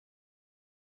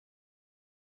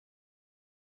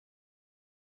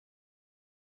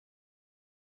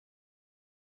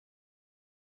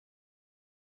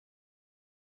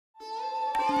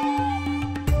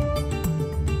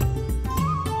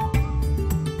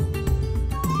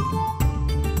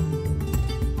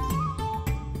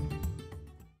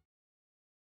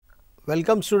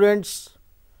Welcome students.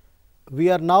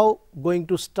 We are now going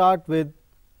to start with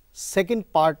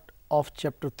second part of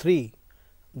chapter 3,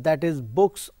 that is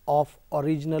books of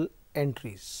original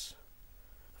entries.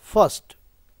 First,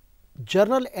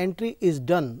 journal entry is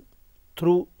done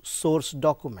through source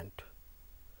document.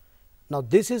 Now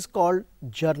this is called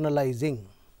journalizing.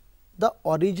 The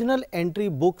original entry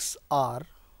books are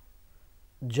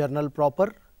journal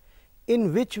proper,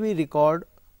 in which we record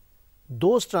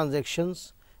those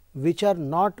transactions which are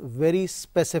not very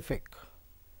specific,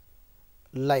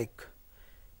 like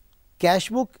cash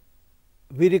book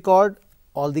we record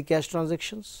all the cash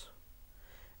transactions,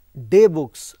 day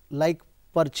books like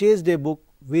purchase day book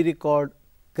we record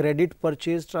credit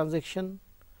purchase transaction,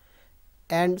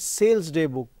 and sales day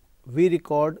book we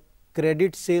record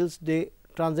credit sales day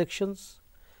transactions.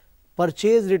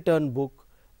 Purchase return book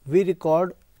we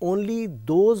record only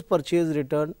those purchase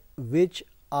return which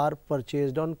are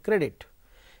purchased on credit,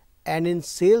 and in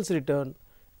sales return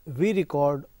we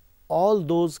record all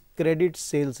those credit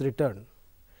sales return.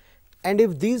 And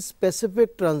if these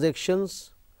specific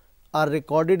transactions are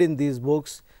recorded in these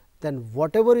books, then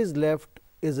whatever is left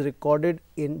is recorded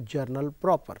in journal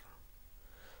proper.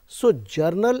 So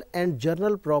journal and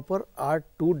journal proper are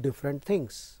two different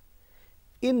things.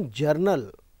 In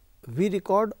journal we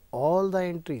record all the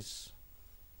entries,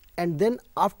 and then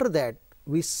after that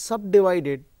we subdivide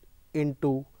it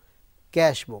into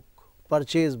cash book,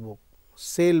 purchase book,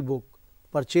 sale book,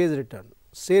 purchase return,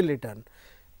 sale return,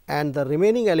 and the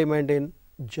remaining element in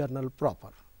journal proper.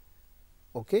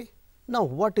 Okay. Now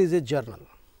what is a journal?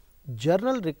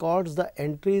 Journal records the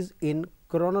entries in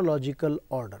chronological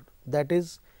order, that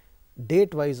is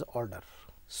date wise order.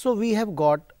 So we have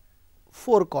got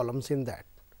 4 columns in that.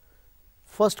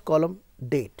 First column,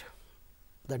 date,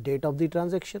 the date of the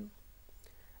transaction,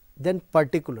 then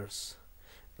particulars,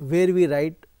 where we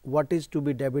write what is to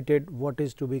be debited, what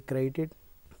is to be credited.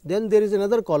 Then there is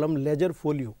another column, ledger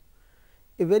folio,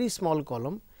 a very small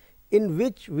column in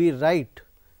which we write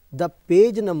the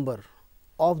page number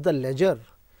of the ledger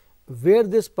where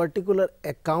this particular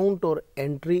account or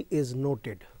entry is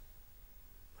noted,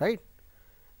 right.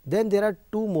 Then there are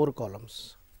 2 more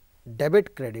columns,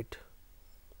 debit credit,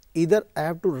 either I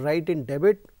have to write in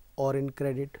debit or in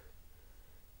credit.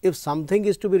 If something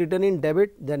is to be written in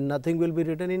debit, then nothing will be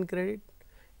written in credit,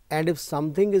 and if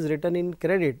something is written in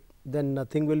credit, then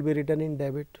nothing will be written in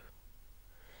debit.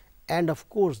 And of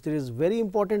course, there is very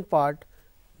important part,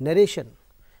 narration,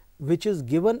 which is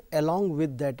given along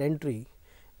with that entry,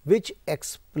 which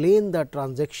explain the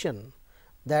transaction,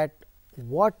 that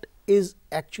what is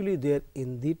actually there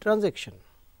in the transaction.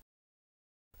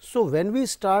 So when we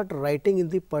start writing in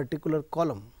the particular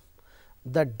column,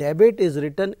 the debit is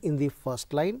written in the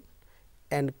first line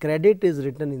and credit is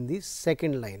written in the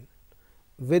second line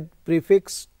with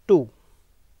prefix to.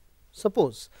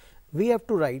 Suppose we have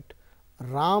to write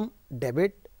Ram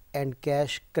debit and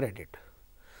cash credit.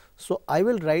 So I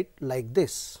will write like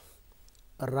this,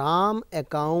 Ram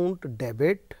account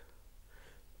debit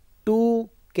to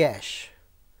cash.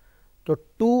 So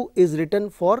 2 is written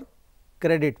for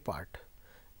credit part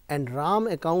and Ram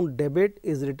account debit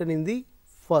is written in the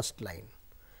first line.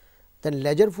 Then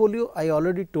ledger folio, I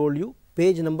already told you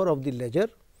page number of the ledger,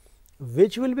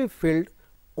 which will be filled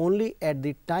only at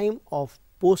the time of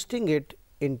posting it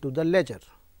into the ledger.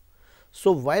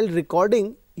 So while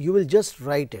recording you will just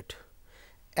write it,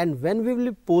 and when we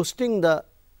will be posting the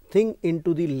thing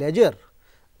into the ledger,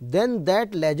 then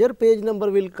that ledger page number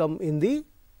will come in the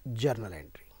journal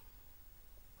entry,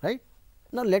 right.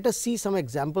 Now let us see some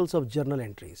examples of journal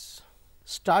entries.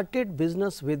 Started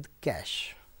business with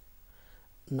cash.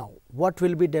 Now what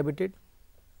will be debited?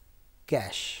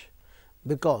 Cash,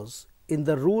 because in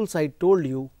the rules I told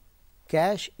you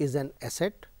cash is an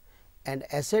asset and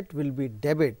asset will be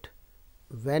debit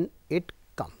when it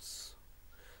comes.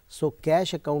 So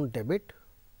cash account debit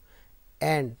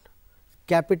and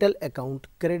capital account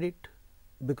credit,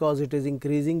 because it is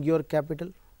increasing your capital.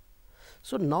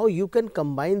 So now you can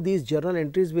combine these journal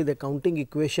entries with accounting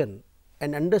equation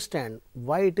and understand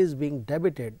why it is being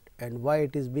debited and why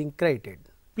it is being credited.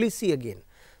 Please see again,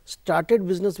 started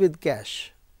business with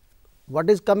cash, what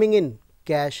is coming in?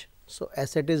 Cash, so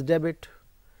asset is debit,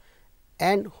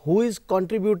 and who is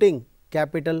contributing?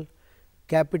 Capital.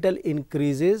 Capital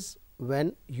increases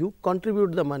when you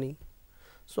contribute the money.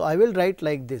 So I will write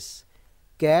like this,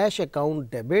 cash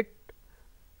account debit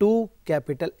to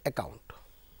capital account.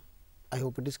 I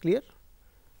hope it is clear.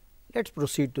 Let us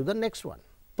proceed to the next one,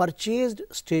 purchased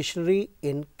stationery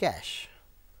in cash.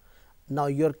 Now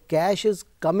your cash is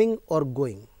coming or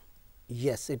going?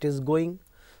 Yes, it is going.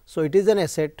 So it is an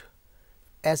asset.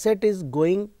 Asset is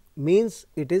going means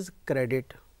it is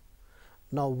credit.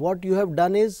 Now what you have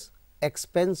done is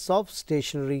expense of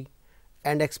stationery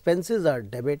and expenses are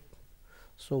debit.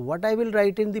 So what I will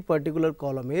write in the particular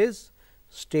column is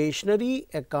stationery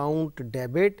account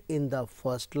debit in the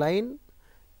first line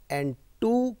and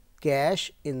to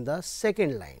cash in the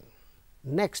second line.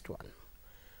 Next one,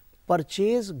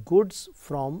 purchase goods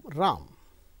from Ram.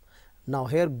 Now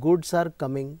here goods are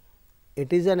coming,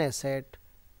 it is an asset,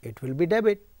 it will be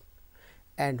debit.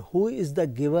 And who is the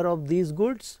giver of these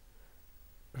goods?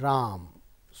 Ram.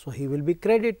 So he will be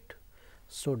credit.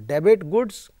 So debit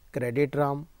goods, credit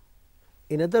Ram.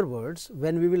 In other words,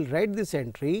 when we will write this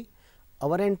entry,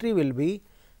 our entry will be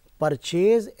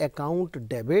purchase account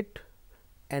debit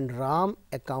and Ram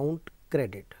account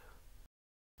credit.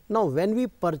 Now when we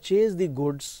purchase the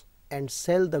goods and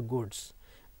sell the goods,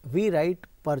 we write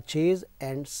purchase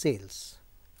and sales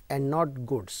and not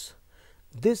goods.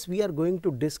 This we are going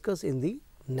to discuss in the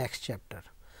next chapter.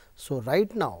 So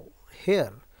right now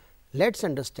here let us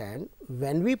understand,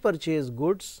 when we purchase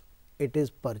goods it is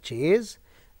purchase,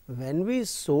 when we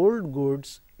sold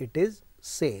goods it is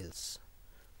sales.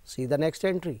 See the next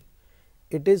entry,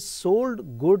 it is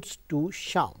sold goods to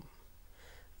Shyam.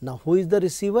 Now who is the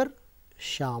receiver?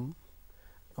 Shyam.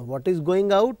 Now what is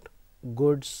going out?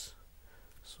 Goods.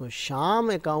 So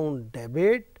Shyam account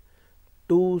debit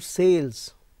to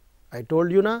sales. I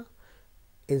told you na,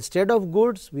 instead of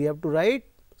goods we have to write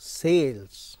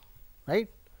sales, right.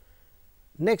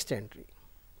 Next entry,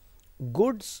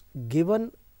 goods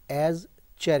given as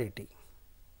charity.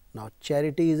 Now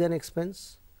charity is an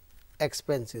expense,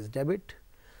 expense is debit.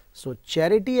 So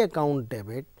charity account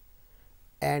debit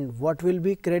and what will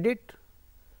be credit?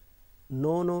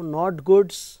 No, not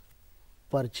goods,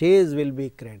 purchase will be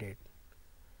credit.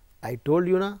 I told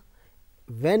you na,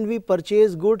 when we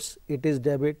purchase goods it is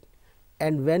debit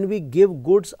and when we give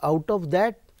goods out of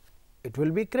that it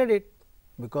will be credit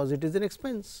because it is an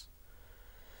expense.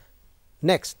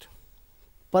 Next,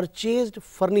 purchased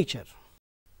furniture.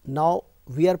 Now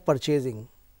we are purchasing,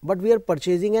 but we are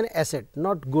purchasing an asset,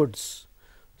 not goods.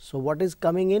 So what is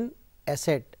coming in?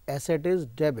 Asset. Asset is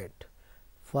debit.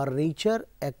 Furniture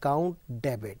account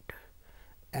debit.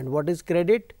 And what is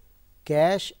credit?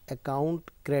 Cash account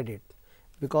credit,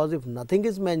 because if nothing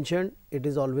is mentioned it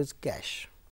is always cash.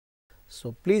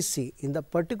 So please see, in the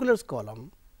particulars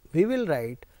column we will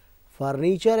write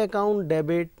furniture account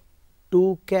debit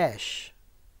to cash.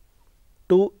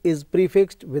 To is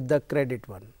prefixed with the credit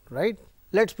one, right.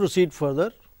 Let us proceed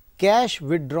further. Cash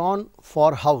withdrawn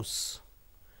for house.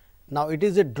 Now it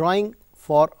is a drawing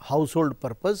for household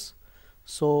purpose.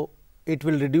 So it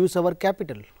will reduce our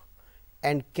capital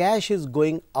and cash is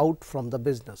going out from the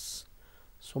business.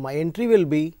 So my entry will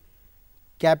be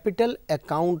capital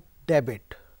account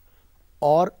debit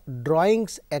or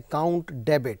drawings account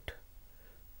debit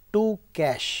to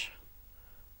cash.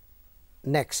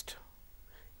 Next,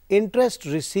 interest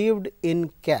received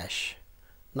in cash.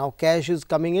 Now cash is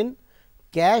coming in,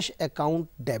 cash account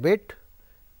debit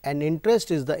and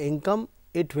interest is the income,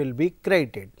 it will be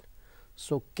credited.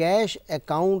 So cash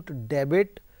account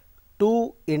debit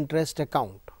to interest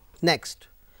account. Next,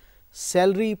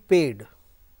 salary paid.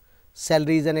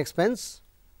 Salary is an expense,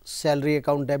 salary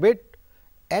account debit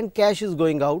and cash is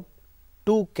going out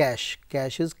to cash,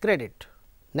 cash is credit.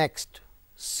 Next,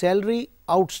 salary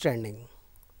outstanding.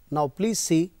 Now please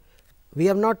see, we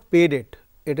have not paid it,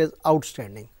 it is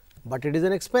outstanding, but it is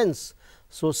an expense.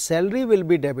 So salary will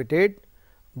be debited,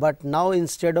 but now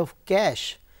instead of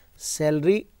cash,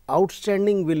 salary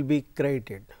outstanding will be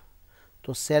credited.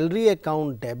 So salary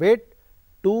account debit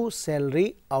to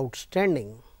salary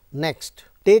outstanding. Next,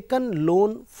 taken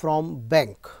loan from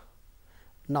bank.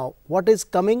 Now what is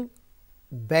coming?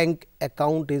 Bank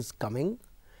account is coming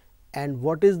and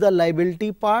what is the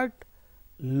liability part?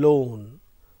 Loan.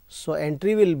 So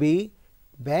entry will be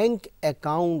bank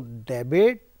account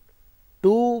debit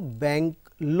to bank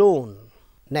loan.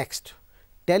 Next,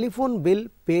 telephone bill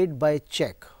paid by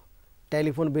check.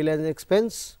 Telephone bill as an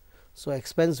expense. So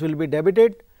expense will be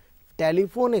debited,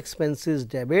 telephone expenses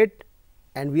debit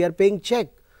and we are paying check.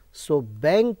 So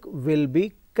bank will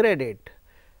be credit,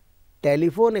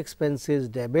 telephone expenses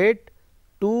debit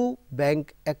to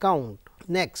bank account.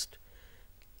 Next,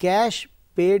 cash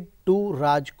paid to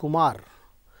Rajkumar.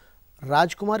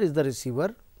 Rajkumar is the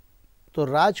receiver. So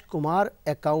Rajkumar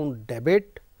account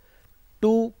debit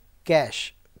to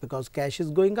cash, because cash is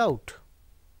going out,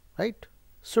 right.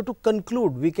 So to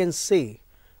conclude, we can say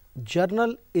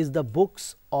journal is the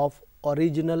books of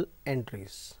original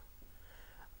entries.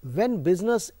 When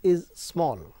business is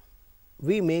small,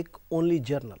 we make only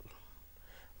journal,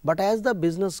 but as the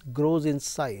business grows in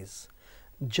size,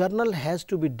 journal has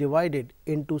to be divided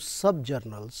into sub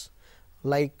journals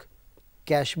like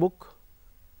cash book,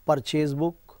 purchase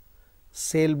book,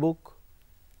 sale book,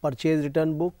 purchase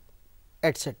return book,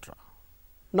 etc.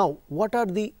 Now, what are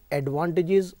the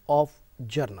advantages of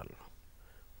journal?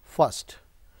 First,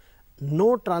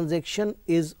 no transaction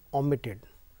is omitted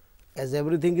as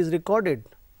everything is recorded.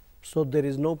 So, there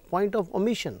is no point of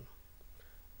omission.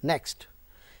 Next,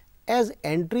 as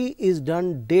entry is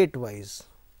done date wise,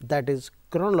 that is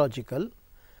chronological,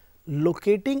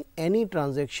 locating any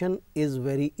transaction is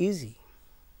very easy.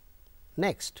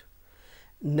 Next,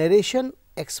 narration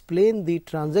explain the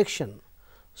transaction,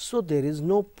 so there is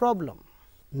no problem.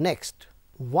 Next,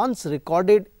 once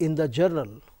recorded in the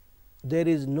journal, there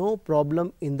is no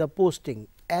problem in the posting,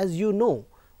 as you know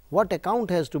what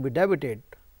account has to be debited,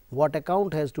 what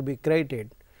account has to be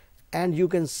credited, and you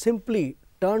can simply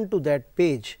turn to that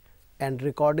page and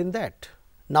record in that.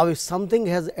 Now, if something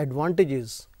has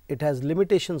advantages, it has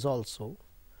limitations also.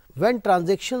 When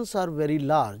transactions are very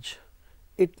large,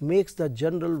 it makes the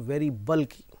journal very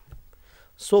bulky.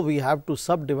 So, we have to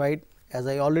subdivide, as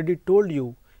I already told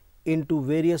you, into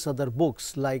various other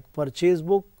books like purchase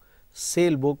book,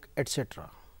 sale book, etc.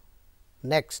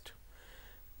 Next,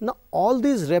 now all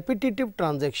these repetitive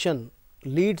transaction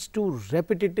leads to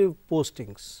repetitive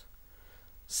postings.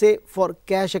 Say for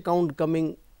cash account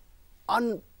coming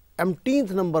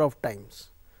umpteenth number of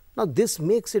times. Now, this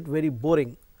makes it very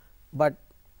boring, but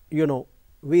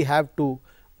we have to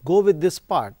go with this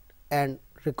part and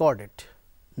record it.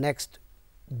 Next,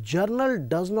 journal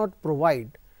does not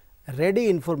provide ready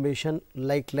information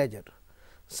like ledger.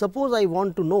 Suppose I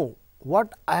want to know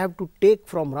what I have to take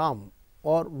from Ram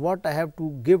or what I have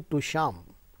to give to Sham.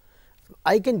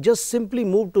 I can just simply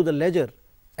move to the ledger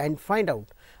and find out,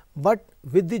 but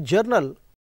with the journal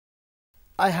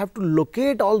I have to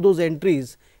locate all those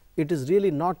entries. It is really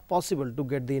not possible to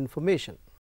get the information.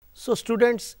 So,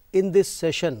 students, in this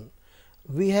session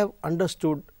we have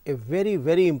understood a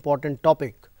very important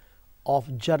topic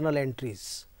of journal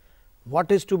entries.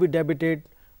 What is to be debited,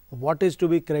 what is to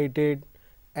be credited,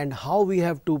 and how we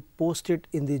have to post it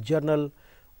in the journal.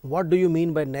 What do you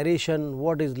mean by narration,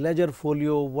 what is ledger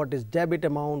folio, what is debit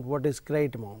amount, what is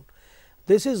credit amount.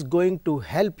 This is going to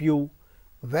help you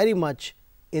very much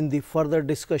in the further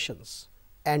discussions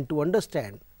and to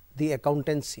understand the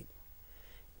accountancy.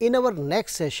 In our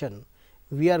next session,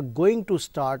 we are going to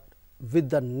start with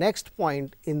the next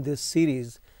point in this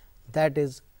series, that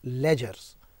is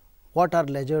ledgers. What are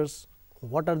ledgers?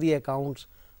 What are the accounts?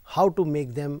 How to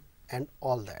make them and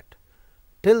all that.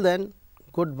 Till then,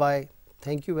 goodbye.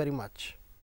 Thank you very much.